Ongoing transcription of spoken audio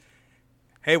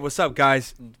Hey, what's up,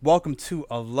 guys? Welcome to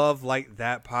A Love Like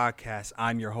That podcast.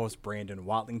 I'm your host, Brandon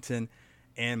Watlington,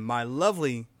 and my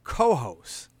lovely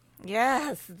co-host.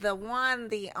 Yes, the one,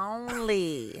 the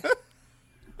only.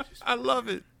 I love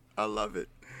it. I love it.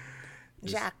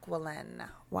 Jacqueline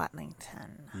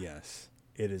Watlington. Yes,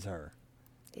 it is her.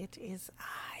 It is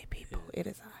I, people. It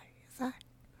is I. It's I.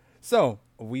 So,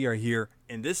 we are here,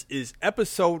 and this is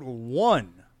episode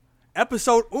 1.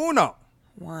 Episode uno.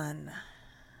 1.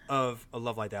 Of A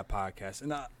Love Like That podcast.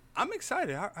 And I'm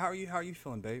excited. How are you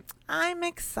feeling, babe? I'm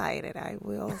excited, I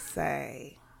will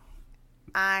say.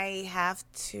 I have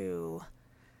to,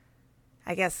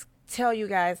 I guess, tell you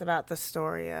guys about the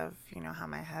story of, how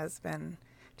my husband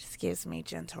just gives me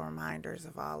gentle reminders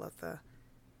of all of the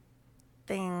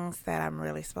things that I'm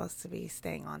really supposed to be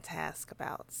staying on task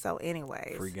about. So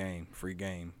anyways. Free game,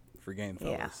 fellas.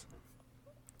 Yeah.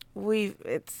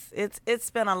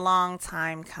 It's been a long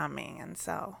time coming, and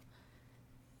so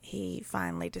he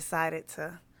finally decided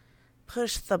to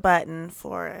push the button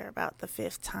for about the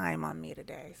 5th time on me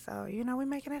today. So, we're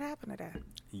making it happen today.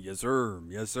 Yes,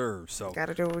 sir. So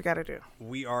gotta do what we gotta do.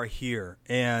 We are here.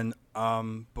 And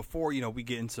before, we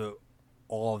get into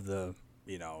all of the,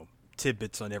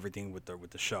 tidbits on everything with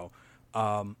the show,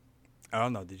 I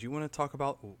don't know, did you want to talk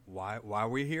about why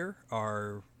we're here?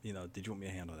 Or, did you want me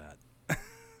to handle that?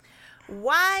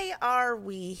 Why are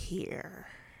we here?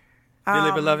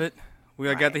 Really, beloved, we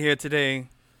are gathered here today.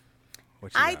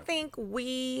 I think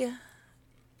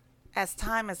as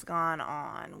time has gone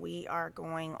on, we are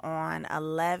going on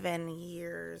 11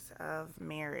 years of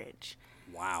marriage.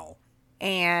 Wow.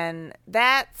 And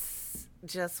that's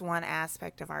just one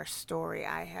aspect of our story.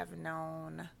 I have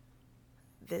known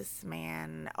this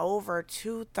man over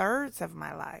 2/3 of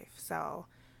my life. So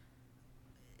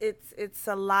it's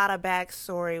a lot of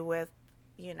backstory with,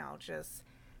 just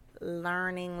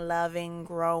learning, loving,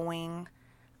 growing.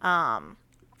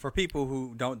 For people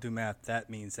who don't do math, that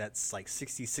means that's like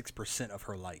 66% of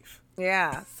her life.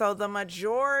 Yeah. So the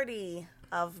majority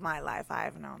of my life,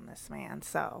 I've known this man.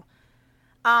 So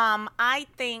I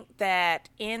think that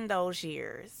in those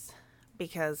years,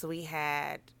 because we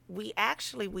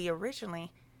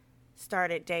originally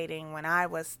started dating when I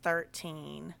was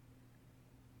 13.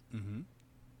 Mm-hmm.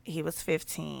 He was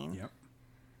 15. Yep.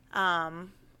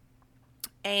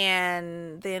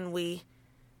 And then we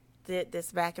did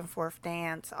this back and forth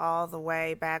dance all the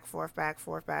way back, forth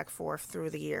through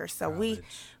the years. So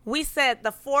we said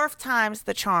the 4th time's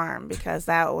the charm, because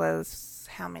that was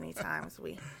how many times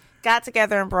we got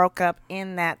together and broke up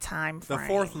in that time frame.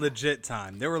 The 4th legit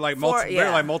time. There were like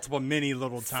multiple mini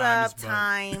little times.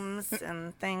 Times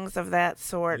and things of that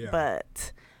sort. Yeah.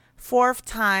 But 4th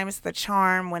time's the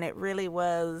charm, when it really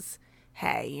was,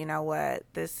 hey, you know what?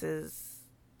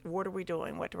 What are we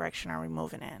doing? What direction are we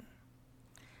moving in?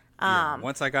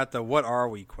 Once I got the what are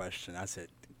we question, I said,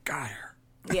 got her.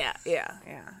 Yeah.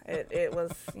 It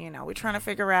was, we're trying to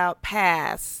figure out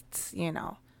past,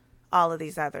 all of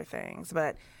these other things.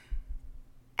 But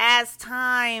in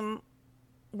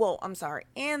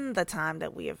the time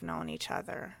that we have known each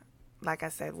other, like I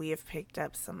said, we have picked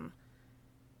up some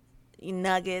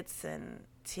nuggets and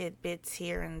tidbits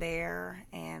here and there.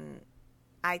 And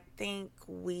I think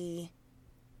we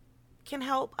can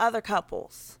help other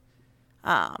couples.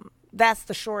 That's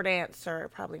the short answer.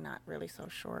 Probably not really so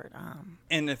short.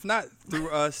 And if not through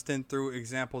us, then through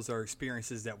examples or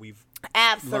experiences that we've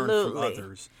absolutely learned from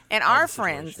others and our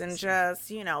friends, and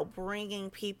just bringing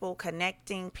people,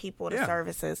 connecting people to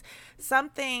services.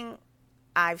 Something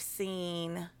I've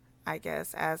seen, I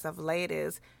guess, as of late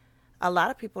is a lot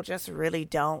of people just really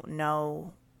don't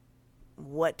know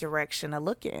what direction to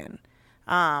look in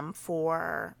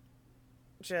for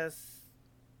just,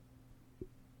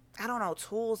 I don't know,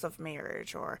 tools of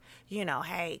marriage, or,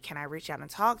 hey, can I reach out and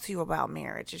talk to you about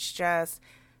marriage? It's just,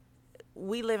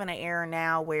 we live in an era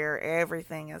now where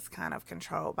everything is kind of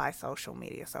controlled by social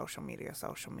media. So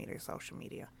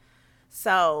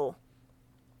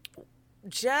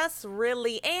just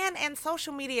really, and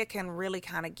social media can really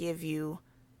kind of give you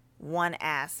one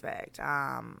aspect.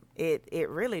 It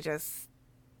really just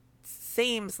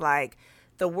seems like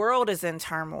the world is in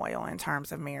turmoil in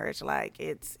terms of marriage. Like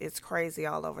it's crazy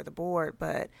all over the board,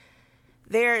 but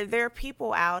there are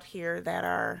people out here that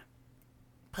are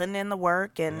putting in the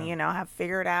work and have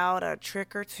figured out a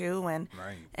trick or two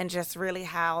and just really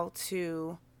how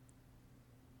to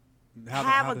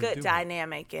have a good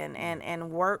dynamic and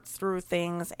work through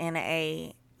things in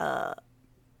a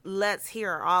let's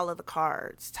hear all of the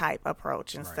cards type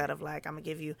approach, instead of like, I'm gonna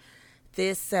give you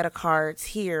this set of cards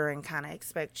here and kind of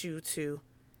expect you to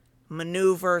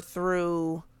maneuver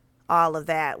through all of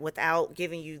that without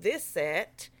giving you this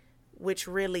set. which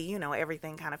really, you know,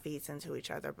 everything kind of feeds into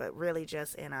each other, but really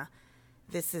just in a,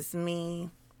 this is me,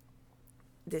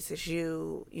 this is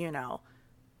you, you know,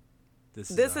 this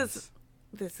is us.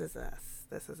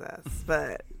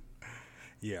 But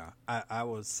yeah, I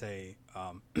would say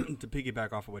to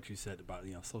piggyback off of what you said about,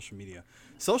 you know, social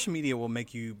media will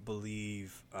make you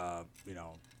believe, you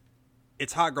know,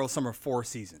 it's Hot Girl Summer 4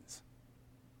 seasons.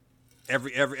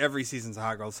 Every season's a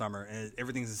Hot Girl Summer, and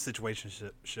everything's a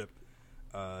situationship.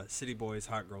 City Boys,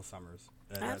 Hot Girl Summers.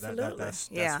 Absolutely. That's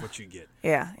what you get.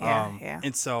 Yeah.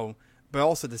 And so, but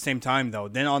also at the same time, though,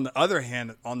 then on the other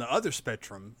hand, on the other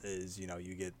spectrum is, you know,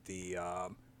 you get the,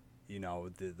 you know,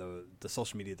 the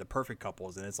social media, the perfect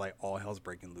couples, and it's like all hell's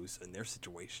breaking loose in their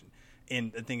situation.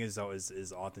 And the thing is, though,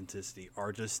 is authenticity,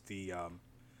 or just the,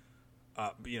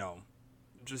 you know,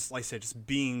 just like I said, just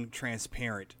being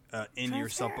transparent in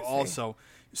yourself, but also,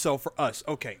 so for us,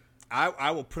 okay,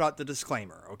 I will put out the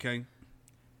disclaimer, okay?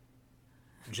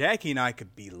 Jackie and I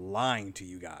could be lying to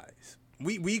you guys.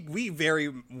 We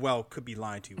very well could be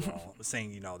lying to you all,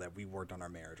 saying, you know, that we worked on our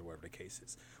marriage or whatever the case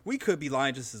is. We could be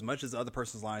lying just as much as the other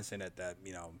person's lying, saying that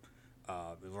you know,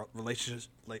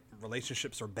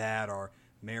 relationships are bad or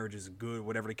marriage is good,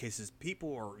 whatever the case is.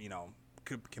 People are, you know,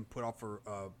 can put off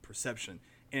a perception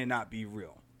and not be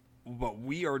real. But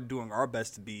we are doing our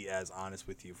best to be as honest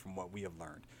with you from what we have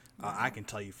learned. I can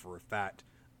tell you for a fact,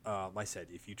 like I said,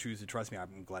 if you choose to trust me,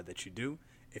 I'm glad that you do.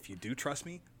 If you do trust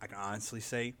me, I can honestly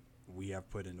say we have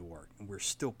put in the work, and we're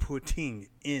still putting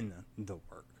in the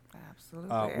work.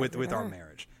 Absolutely. With our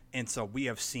marriage. And so we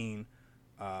have seen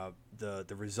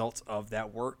the results of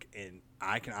that work, and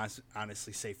I can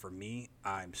honestly say for me,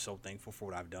 I'm so thankful for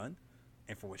what I've done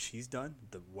and for what she's done,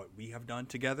 what we have done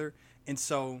together. And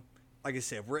so, like I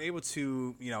said, we're able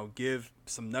to, you know, give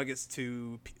some nuggets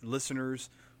to listeners,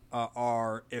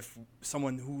 or if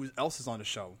someone who else is on the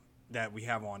show that we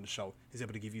have on the show is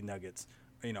able to give you nuggets,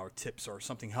 you know, or tips or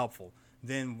something helpful,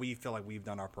 then we feel like we've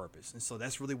done our purpose. And so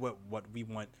that's really what we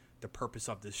want, the purpose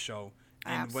of this show,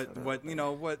 and what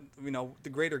the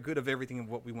greater good of everything and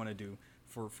what we want to do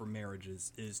for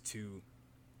marriages is to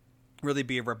really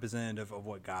be a representative of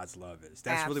what God's love is.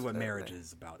 That's really what marriage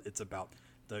is about. It's about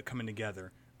the coming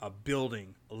together,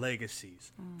 building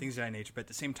legacies, things of that nature. But at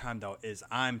the same time, though, is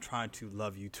I'm trying to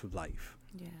love you to life.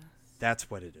 Yes.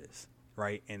 That's what it is,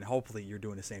 right? And hopefully you're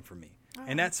doing the same for me.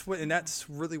 And that's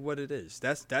really what it is.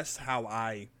 That's how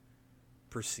I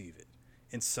perceive it.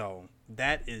 And so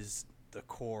that is the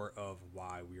core of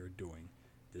why we are doing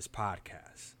this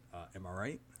podcast. Am I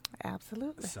right?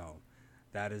 Absolutely. So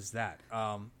that is that.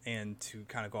 And to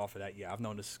kind of go off of that, yeah, I've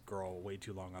known this girl way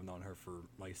too long. I've known her for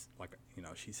like you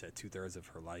know, she said 2/3 of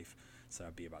her life. So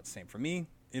that'd be about the same for me,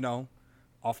 you know,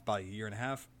 off by a year and a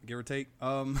half, give or take.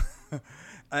 And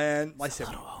like I said, a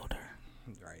little older.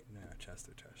 Right. No,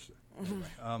 Chester. Anyway,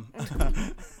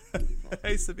 I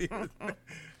used to be.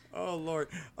 Oh Lord.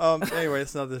 Anyway,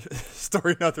 it's another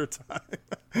story, another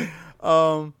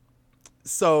time.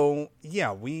 So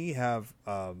yeah, we have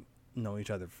known each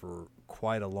other for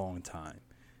quite a long time,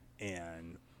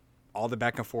 and all the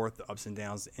back and forth, the ups and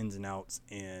downs, the ins and outs,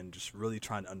 and just really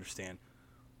trying to understand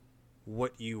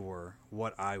what you were,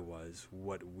 what I was,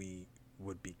 what we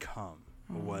would become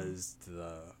was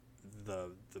the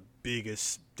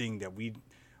biggest thing that we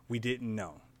didn't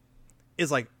know.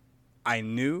 It's like I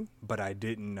knew, but I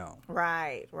didn't know.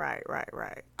 Right.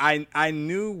 I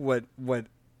knew what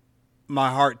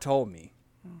my heart told me.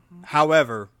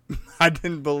 However, I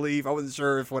didn't believe. I wasn't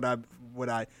sure if what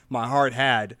my heart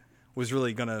had was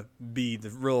really gonna be the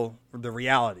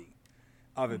reality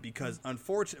of it, because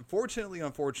unfortunately,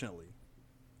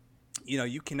 you know,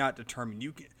 you cannot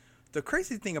determine. The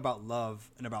crazy thing about love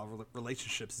and about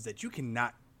relationships is that you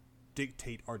cannot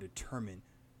dictate or determine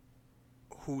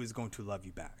who is going to love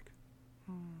you back.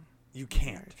 You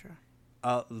can't.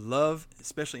 Love,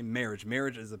 especially marriage.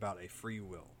 Marriage is about a free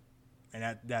will,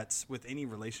 and that's with any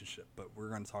relationship. But we're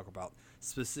going to talk about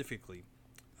specifically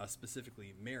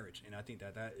marriage, and I think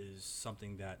that is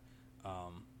something that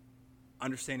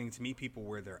understanding to meet people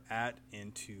where they're at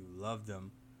and to love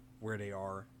them where they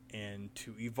are, and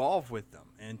to evolve with them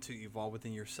and to evolve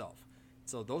within yourself.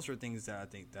 So those are things that I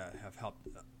think that have helped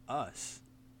us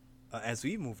as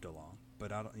we moved along.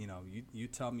 But I don't, you know, you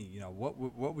tell me, you know, what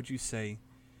would you say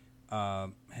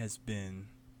has been,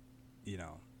 you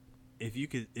know, if you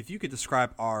could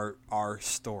describe our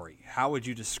story, how would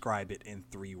you describe it in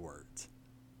 3 words?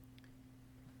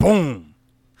 Boom.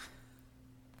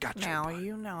 Gotcha. Now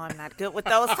you know I'm not good with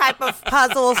those type of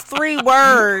puzzles. 3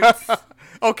 words.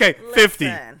 Okay,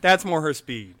 50. That's more her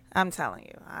speed. I'm telling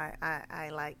you, I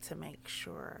like to make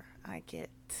sure I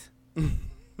get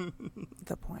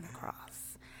the point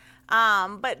across.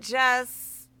 But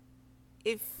just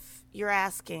if you're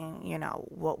asking,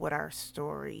 what would our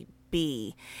story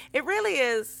be? It really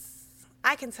is,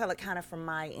 I can tell it kind of from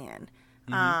my end.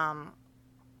 Mm-hmm.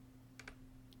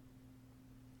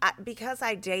 Because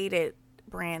I dated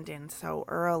Brandon so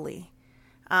early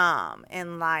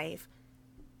in life,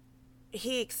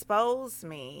 he exposed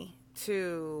me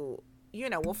to,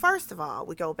 well, first of all,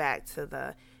 we go back to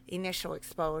the initial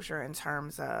exposure in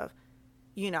terms of,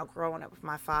 growing up with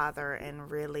my father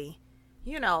and really,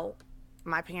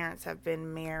 my parents have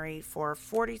been married for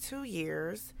 42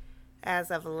 years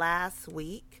as of last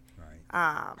week.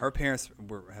 Right. Her parents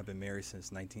have been married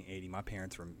since 1980. My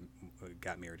parents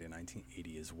got married in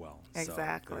 1980 as well.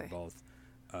 Exactly. So they both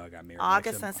got married.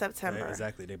 August and September.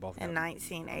 Exactly. They both got in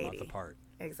 1980. A month apart.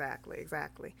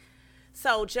 Exactly.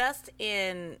 So just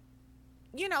in,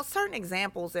 certain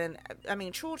examples, and I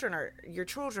mean, your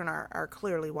children are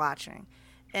clearly watching.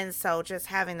 And so just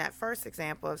having that first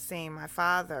example of seeing my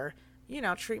father,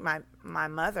 treat my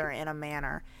mother in a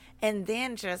manner, and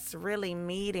then just really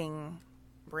meeting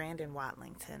Brandon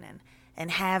Watlington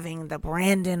and having the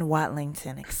Brandon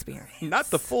Watlington experience. Not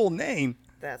the full name.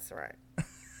 That's right.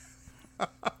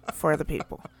 For the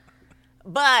people.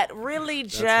 But really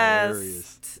just...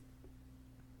 hilarious.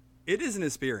 It is an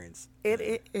experience. It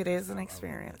is an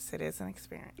experience. It is an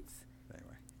experience.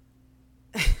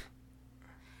 Anyway.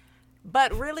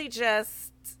 But really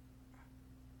just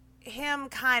him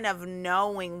kind of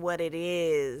knowing what it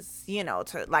is,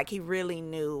 to like he really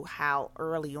knew how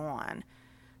early on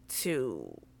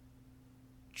to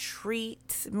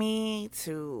treat me,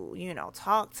 to,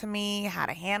 talk to me, how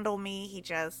to handle me.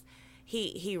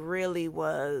 He really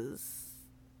was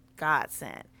God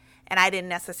sent. And I didn't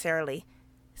necessarily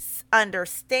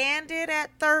understand it at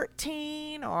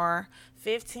 13 or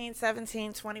 15,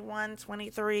 17, 21,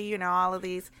 23, all of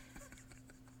these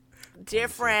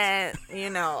different,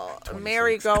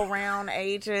 merry-go-round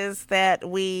ages that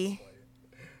we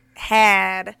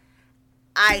had.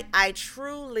 I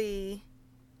truly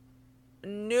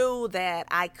knew that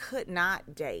I could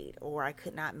not date or I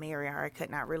could not marry or I could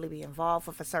not really be involved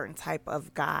with a certain type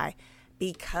of guy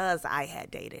because I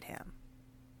had dated him.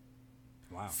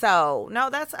 Wow. So, no,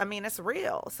 it's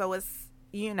real. So it's,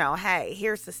 hey,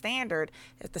 here's the standard.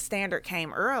 If the standard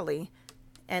came early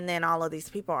and then all of these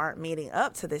people aren't meeting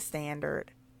up to this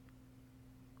standard,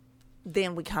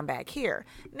 then we come back here.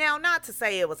 Now, not to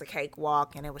say it was a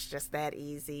cakewalk and it was just that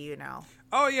easy,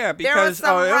 Oh, yeah, because it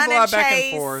was a lot back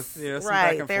and forth. Yeah, right.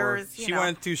 Back and forth. She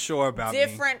wasn't too sure about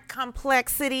different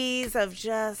complexities of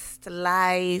just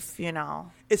life,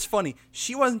 It's funny.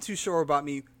 She wasn't too sure about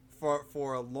me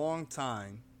for a long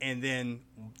time. And then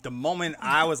the moment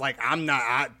I was like,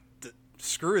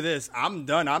 screw this. I'm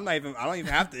done. I don't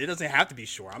even have to. It doesn't have to be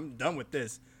sure. I'm done with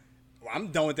this. I'm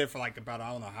done with it for like about,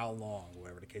 I don't know how long,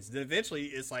 whatever the case. Then eventually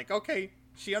it's like, okay,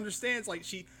 she understands. Like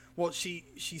she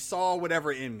saw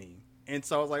whatever in me. And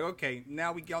so I was like, okay,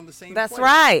 now we get on the same That's place.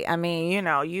 right. I mean,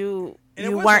 you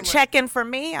weren't checking for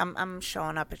me. I'm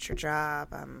showing up at your job.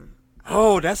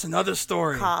 That's another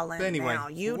story. Calling but anyway, now.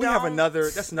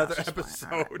 That's another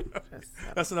episode.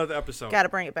 That's another episode. Got to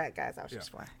bring it back, guys. I was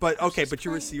just playing. But okay, but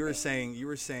you were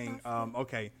saying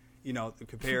okay, the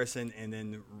comparison and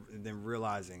then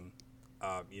realizing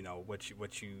what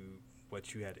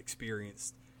you had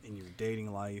experienced in your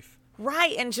dating life.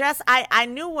 Right, and just I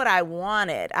knew what I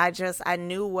wanted. I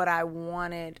knew what I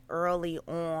wanted early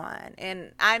on.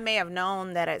 And I may have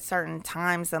known that at certain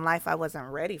times in life I wasn't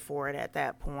ready for it at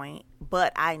that point,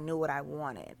 but I knew what I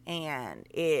wanted. And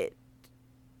it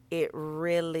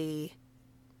really,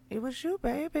 it was you,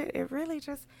 babe. It really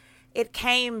just, it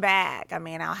came back. I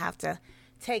mean, I'll have to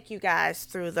take you guys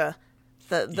through the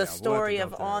story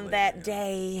of on that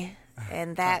day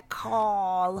and that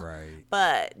call. Right.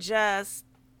 But just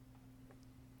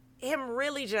him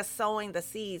really just sowing the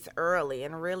seeds early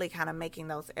and really kind of making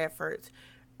those efforts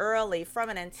early from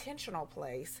an intentional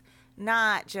place,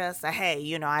 not just a,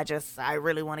 hey, I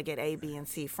really want to get A, B, and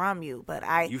C from you, but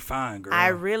you fine, girl. I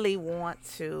really want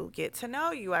to get to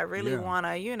know you. I really want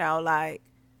to, like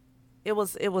it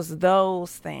was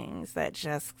those things that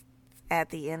just at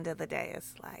the end of the day,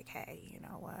 it's like, hey, you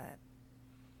know what?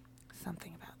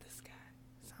 Something about this guy.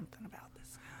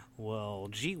 Well,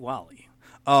 gee, Wally.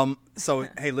 So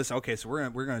hey, listen. Okay, so we're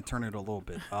gonna turn it a little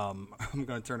bit. I'm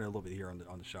gonna turn it a little bit here on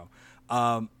the show.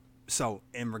 So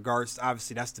in regards,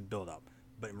 obviously that's the build up,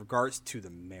 but in regards to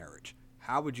the marriage,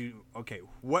 how would you? Okay,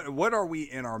 what are we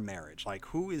in our marriage? Like,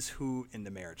 who is who in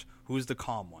the marriage? Who's the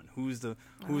calm one? Who's the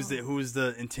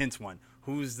intense one?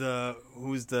 Who's the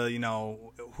who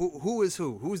is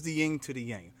who? Who's the yin to the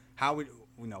yang? How would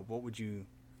what would you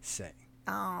say?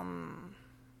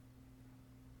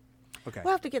 Okay.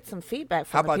 We'll have to get some feedback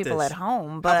from the people at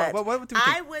home. But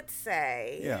I would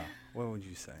say... Yeah. What would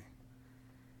you say?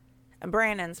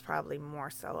 Brandon's probably more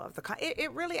so of the...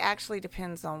 It really actually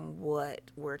depends on what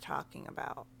we're talking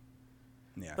about.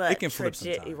 Yeah, but it can flip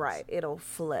sometimes. Right, it'll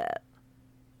flip.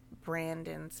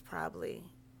 Brandon's probably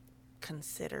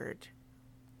considered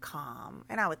calm,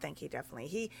 and I would think he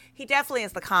definitely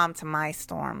is the calm to my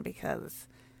storm, because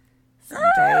some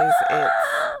days it's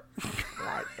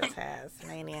like the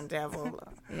Tasmanian devil,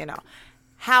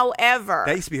 However,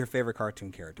 that used to be her favorite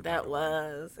cartoon character. That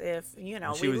was, if we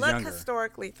look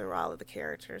historically through all of the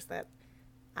characters that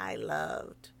I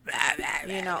loved,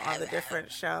 on the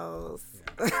different shows.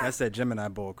 Yeah. That's that Gemini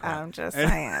bull crap. I'm just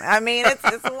saying. I mean,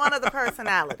 it's one of the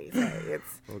personalities.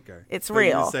 It's okay. It's so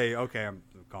real. You say, okay, I'm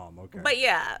calm. Okay. But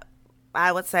yeah,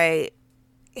 I would say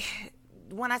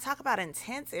when I talk about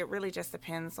intense, it really just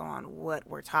depends on what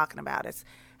we're talking about.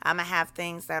 I'm gonna have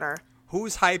things that are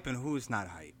who's hype and who's not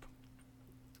hype.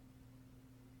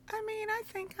 I mean, I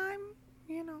think I'm,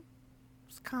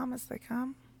 as calm as they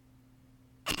come.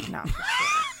 No, for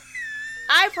sure.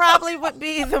 I probably would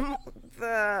be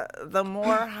the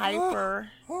more hyper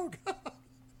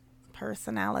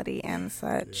personality and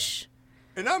such.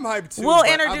 Yeah. And I'm hyped too. We'll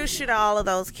introduce you to all of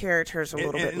those characters a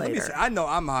little bit later. Let me say, I know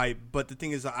I'm hyped, but the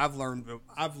thing is, I've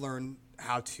learned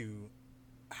how to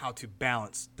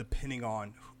balance depending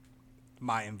on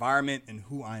my environment and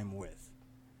who I am with.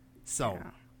 So.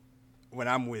 Yeah. When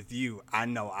I'm with you, I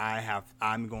know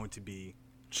I'm going to be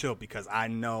chill because I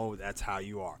know that's how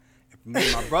you are. If me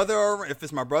and my brother, if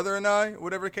it's my brother and I,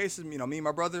 whatever the case is, me and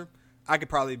my brother, I could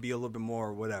probably be a little bit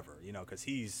more whatever, because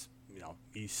he's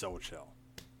so chill,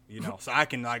 So I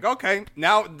can okay,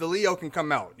 now the Leo can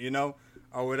come out,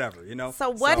 or whatever, So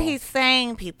what he's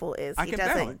saying, people, is he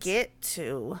doesn't get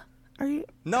to.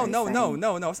 No.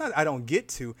 It's not. I don't get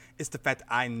to. It's the fact that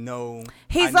I know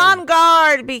he's on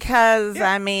guard because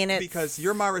because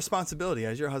you're my responsibility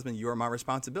as your husband. You are my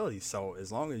responsibility. So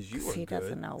as long as you are he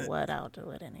doesn't know what I'll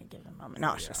do at any given moment.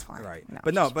 No, it's just fine. Right.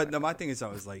 No, my thing is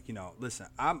always like listen,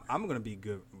 I'm gonna be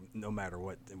good no matter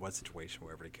what situation,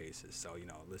 whatever the case is. So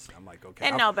listen, I'm like okay.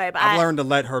 And babe, I've learned to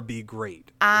let her be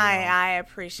great. I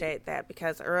appreciate that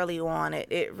because early on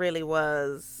it really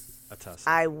was a tussle.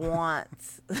 I want.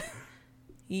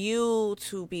 You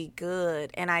to be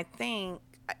good, and I think,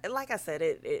 like I said,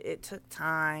 it took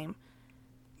time,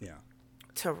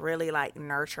 to really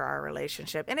nurture our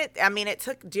relationship, and it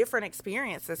took different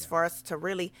experiences for us to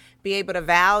really be able to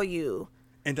value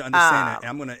and to understand that. And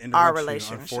I'm going to interrupt our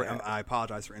relationship. I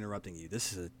apologize for interrupting you.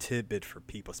 This is a tidbit for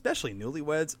people, especially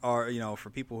newlyweds, or for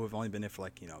people who have only been there for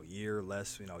year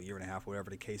less, year and a half,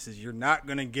 whatever the case is. You're not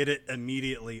going to get it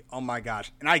immediately. Oh my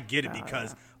gosh, and I get it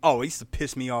because. Yeah. Oh, it used to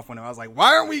piss me off when I was like,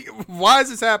 why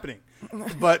is this happening?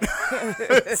 But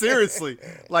seriously,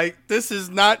 this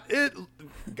is not it.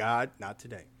 God, not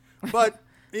today. But,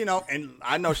 and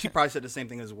I know she probably said the same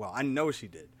thing as well. I know she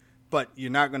did. But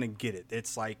you're not going to get it.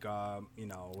 It's like,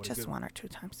 just one or two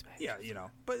times, babe. Yeah,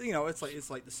 But,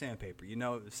 it's like the sandpaper.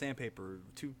 The sandpaper,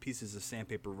 two pieces of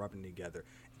sandpaper rubbing together.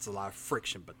 It's a lot of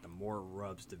friction, but the more it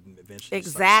rubs,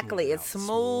 eventually it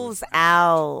smooths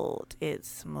out. It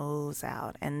smooths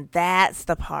out, and that's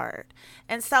the part.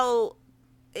 And so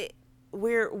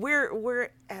we're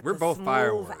both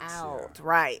fireworks out,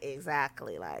 right?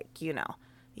 Exactly.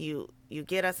 You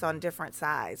get us on different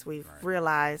sides. We've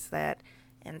realized that.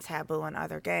 In Taboo and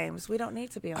other games, we don't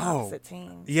need to be on opposite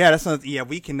teams. Yeah, that's not. Yeah,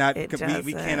 we cannot.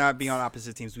 We cannot be on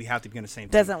opposite teams. We have to be on the same team.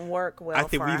 Doesn't work well. I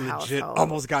think for we our legit household.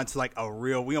 almost got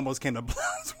into we almost came to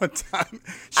blows one time.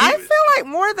 I feel like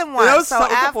more than once. It was so a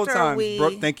couple after times. we,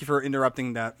 Brooke, thank you for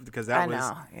interrupting that because that was.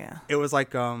 I know. Yeah. It was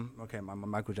like okay, I'm a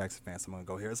Michael Jackson fan, so I'm gonna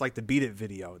go here. It's like the Beat It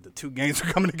video. The two gangs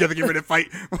are coming together, get ready to fight.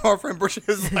 Our friend Bush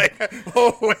is like,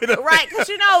 oh wait a minute. Right,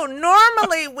 because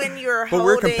normally when you're but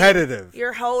we're competitive.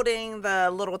 You're holding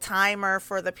the little timer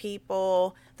for the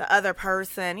people, the other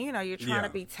person, you're trying to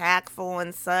be tactful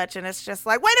and such, and it's just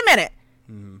like, wait a minute,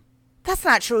 that's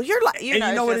not true. You're like, and you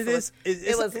know what it is?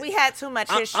 We had too much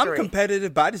history. I'm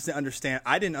competitive, but I just didn't understand.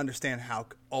 I didn't understand how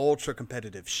ultra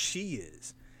competitive she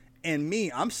is, and me,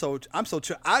 I'm so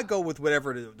chill. I go with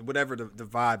whatever the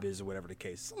vibe is or whatever the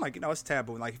case is. I'm like, it's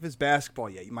taboo. Like if it's basketball,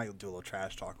 yeah, you might do a little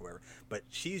trash talk or whatever. But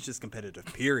she's just competitive.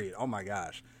 Period. Oh my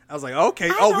gosh. I was like, okay.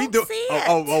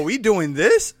 We doing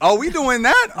this? Oh, we doing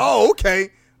that? Oh,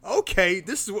 okay. Okay,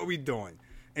 this is what we doing.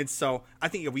 And so I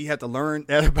think we have to learn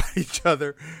that about each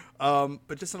other,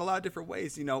 but just in a lot of different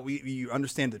ways. You know, you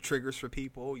understand the triggers for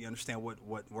people. You understand what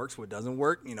works, what doesn't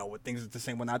work. You know, what things to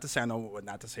say, what not to say. I know what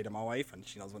not to say to my wife, and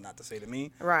she knows what not to say to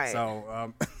me. Right.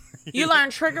 So you learn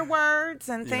trigger words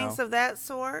and things of that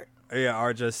sort. Yeah,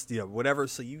 or just whatever.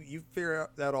 So you figure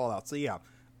that all out. So yeah,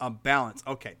 balance.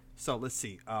 Okay, so let's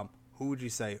see. Who would you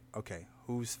say? Okay,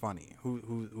 who's funny?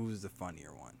 Who's the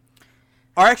funnier one?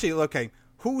 Or actually, okay.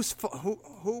 Who's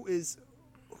who's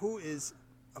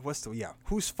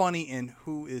funny and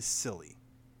who is silly?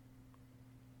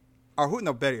 Or who's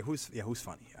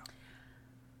funny? Yeah.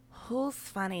 Who's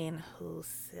funny and who's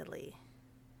silly?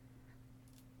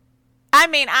 I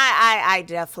mean, I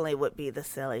definitely would be the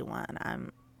silly one.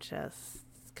 I'm just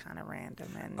kind of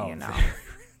random and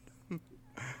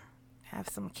have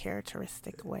some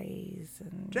characteristic ways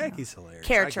and Jackie's hilarious.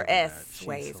 Character-esque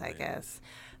ways, hilarious. I guess.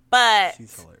 But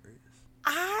she's hilarious.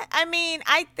 I mean,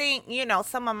 I think,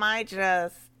 some of my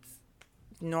just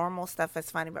normal stuff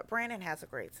is funny, but Brandon has a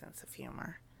great sense of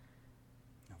humor.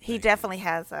 He definitely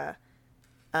has a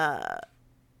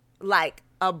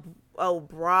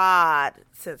broad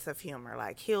sense of humor.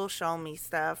 Like, he'll show me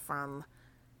stuff from,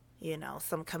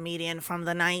 some comedian from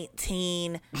the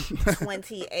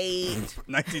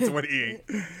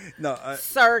 1928 no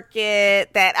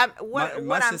circuit. That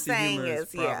what I'm saying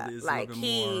is like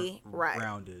he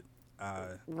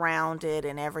rounded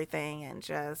and everything, and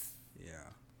just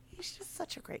he's just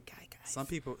such a great guy, guys. Some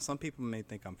people may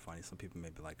think I'm funny. Some people may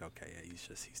be like, okay, yeah, he's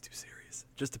too serious.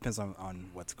 Just depends on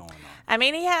what's going on. I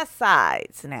mean, he has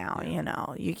sides now.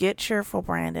 You get cheerful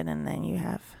Brandon, and then you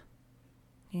have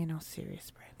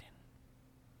serious Brandon.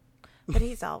 But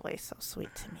he's always so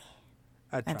sweet to me.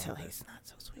 Until he's not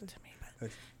so sweet to me.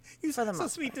 But you're so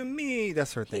sweet to me.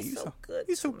 That's her thing. He's so good.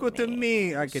 You're so good to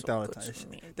me. I get that all the time.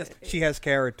 She has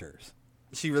characters.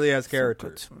 She really has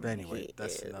characters. But anyway,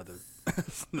 that's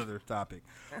another topic.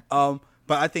 But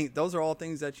I think those are all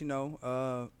things that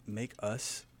make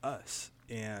us us.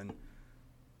 And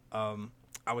I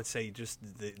would say just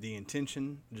the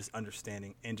intention, just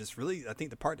understanding, and just really, I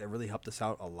think the part that really helped us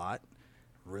out a lot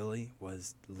really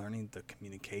was learning the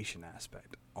communication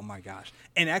aspect. Oh my gosh.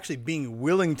 And actually being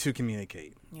willing to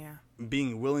communicate. Yeah.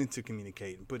 Being willing to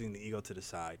communicate and putting the ego to the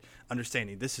side.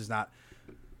 Understanding this is not,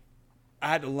 I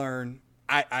had to learn,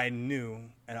 I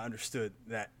knew and I understood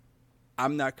that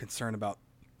I'm not concerned about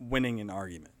winning an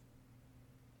argument.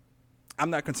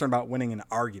 I'm not concerned about winning an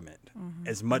argument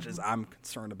as much as I'm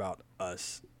concerned about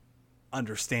us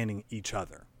understanding each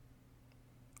other.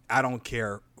 I don't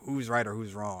care who's right or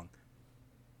who's wrong.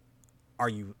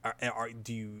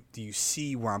 Do you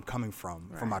see where I'm coming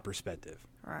from my perspective?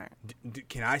 Right.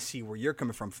 Can I see where you're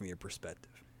coming from your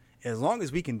perspective? As long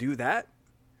as we can do that,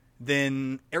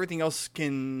 then everything else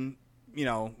can, we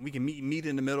can meet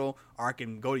in the middle, or I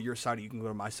can go to your side, or you can go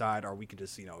to my side, or we can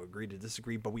just, agree to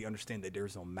disagree, but we understand that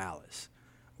there's no malice,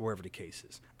 wherever the case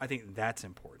is. I think that's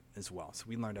important as well. So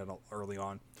we learned that early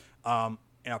on. And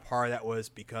a part of that was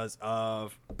because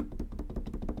of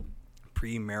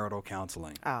premarital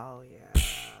counseling. Oh, yeah.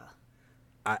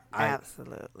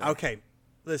 Absolutely. Okay,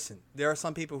 listen. There are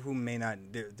some people who may not.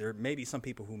 There may be some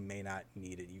people who may not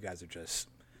need it. You guys are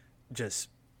just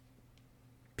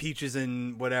peaches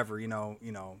and whatever.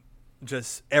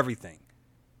 Just everything.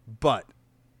 But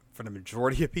for the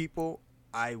majority of people,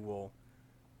 I will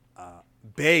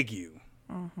beg you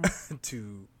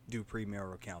to do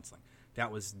premarital counseling.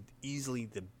 That was easily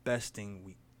the best thing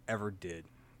we ever did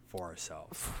for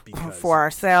ourselves,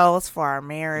 for our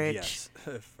marriage, yes,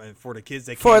 and for the kids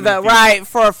that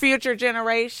for future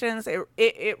generations.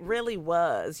 It really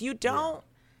was. You don't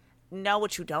know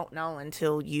what you don't know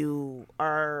until you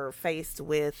are faced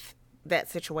with that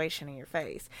situation in your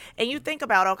face, and you think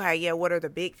about, what are the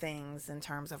big things in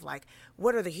terms of like,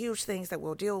 what are the huge things that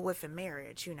we'll deal with in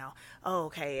marriage?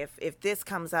 If this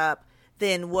comes up,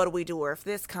 then what do we do? Or if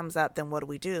this comes up, then what do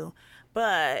we do?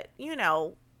 But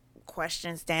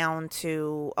questions down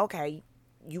to,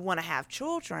 you want to have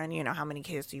children, how many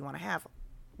kids do you want to have?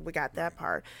 We got that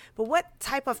part. But what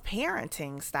type of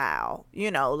parenting style,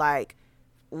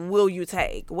 will you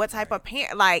take? What type of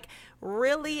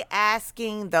really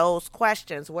asking those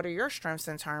questions. What are your strengths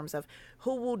in terms of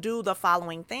who will do the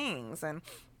following things? And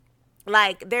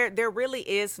there really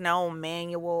is no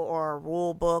manual or a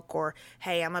rule book or,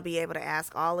 hey, I'm going to be able to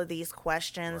ask all of these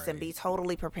questions and be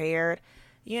totally prepared.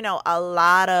 A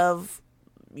lot of,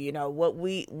 what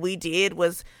we did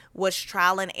was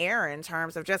trial and error in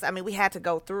terms of we had to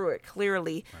go through it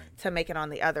clearly to make it on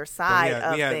the other side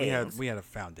of things. We had a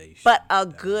foundation. But a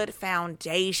good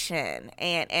foundation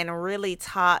and really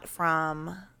taught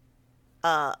from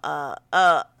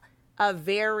a a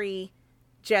very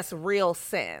just real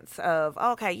sense of,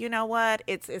 okay, you know what?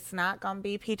 It's not going to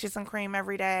be peaches and cream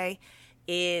every day.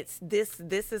 It's this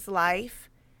is life.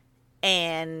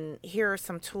 And here are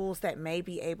some tools that may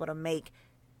be able to make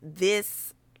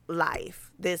this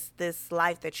life, this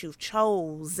life that you've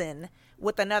chosen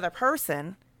with another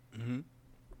person,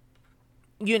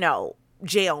 you know,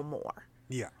 gel more.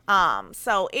 Yeah.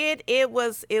 So it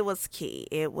was key.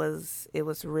 It was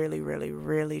really, really,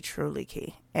 really, truly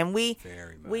key. And we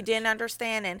didn't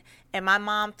understand. And my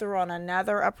mom threw on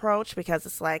another approach, because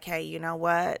it's like, hey, you know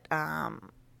what?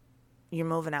 You're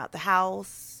moving out the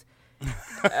house.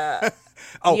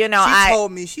 You know, she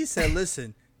told me, she said,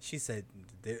 listen, she said,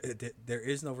 there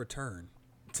is no return.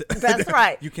 That's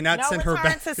right. You cannot send her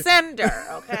back. To sender,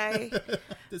 okay?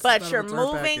 But you're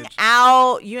moving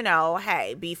out, you know,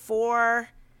 hey, before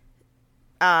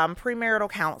premarital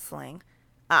counseling,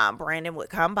 Brandon would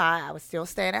come by. I was still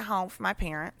staying at home for my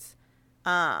parents.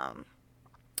 And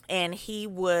I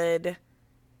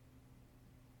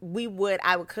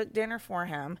would cook dinner for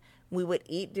him. We would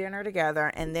eat dinner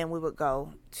together, and then we would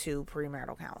go to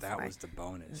premarital counseling. That was the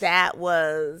bonus. That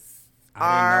was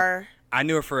I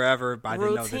knew her forever, but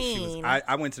routine. I didn't know that she was.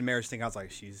 I went to the marriage thing. I was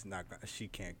like, she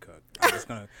can't cook. I'm just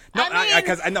gonna. No,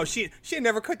 because I know she had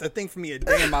never cooked a thing for me a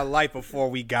day in my life before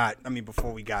we got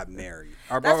married.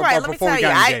 That's right. Let me tell you,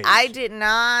 I did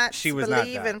not. She was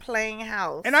believe not in playing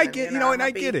house, and I get,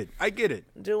 I get it. I get it.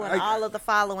 Doing all of the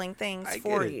following things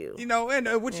for you,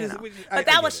 which is. But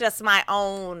that was just my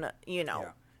own,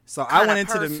 Yeah. So I went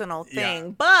into personal thing,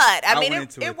 yeah. But I mean,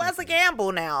 it was a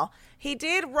gamble. Now he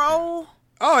did roll.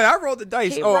 Oh, yeah, I rolled the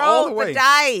dice. All the way. The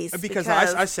dice because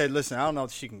I said, listen, I don't know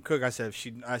if she can cook. I said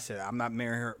I'm not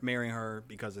marrying her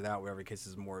because of that. Whatever case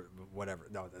is more whatever.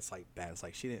 No, that's like bad. It's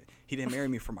like he didn't marry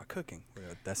me for my cooking.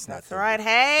 That's not. That's right.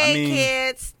 Hey,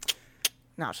 kids.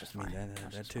 No, it's just fine.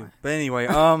 That too. Fine. But anyway,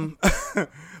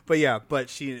 but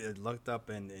she looked up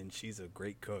and she's a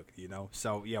great cook,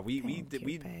 So yeah, we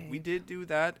did do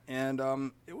that,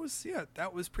 and it was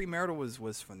that was premarital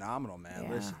was phenomenal, man.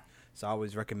 Yeah. Listen. So I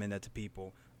always recommend that to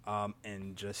people,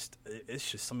 and it's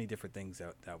just so many different things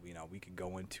that we could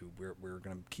go into. We're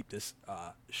gonna keep this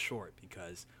short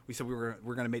because we said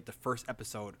we're gonna make the first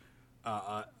episode,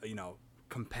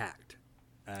 compact.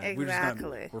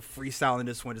 Exactly. We're freestyling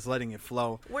this one, just letting it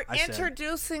flow. We're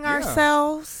introducing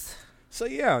ourselves. So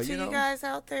to you guys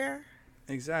out there.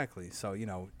 Exactly. So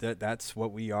that's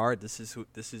what we are. This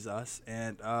is us,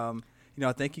 and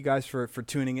thank you guys for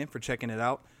tuning in, for checking it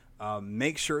out.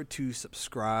 Make sure to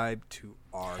subscribe to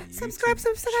our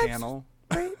YouTube channel.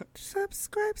 Right.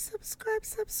 subscribe.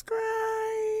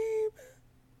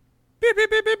 Beep, beep,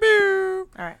 beep, beep, beep. All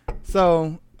right.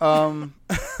 So,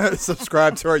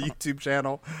 subscribe to our YouTube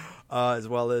channel, as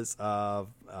well as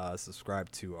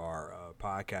subscribe to our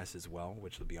podcast as well,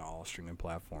 which will be on all streaming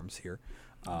platforms here.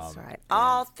 That's right.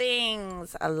 All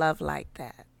things a love like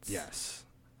that. Yes.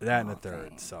 That and the third.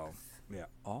 Things. So. Yeah,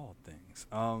 all things.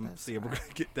 We're going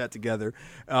to get that together.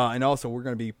 And also, we're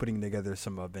going to be putting together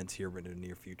some events here in the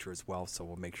near future as well. So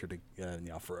we'll make sure to,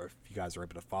 for if you guys are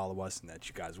able to follow us, and that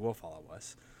you guys will follow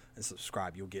us and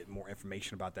subscribe, you'll get more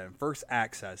information about that and first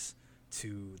access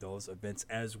to those events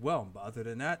as well. But other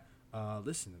than that,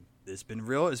 listen, it's been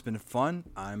real. It's been fun.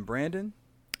 I'm Brandon.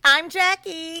 I'm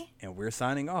Jackie. And we're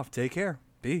signing off. Take care.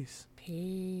 Peace.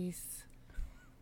 Peace.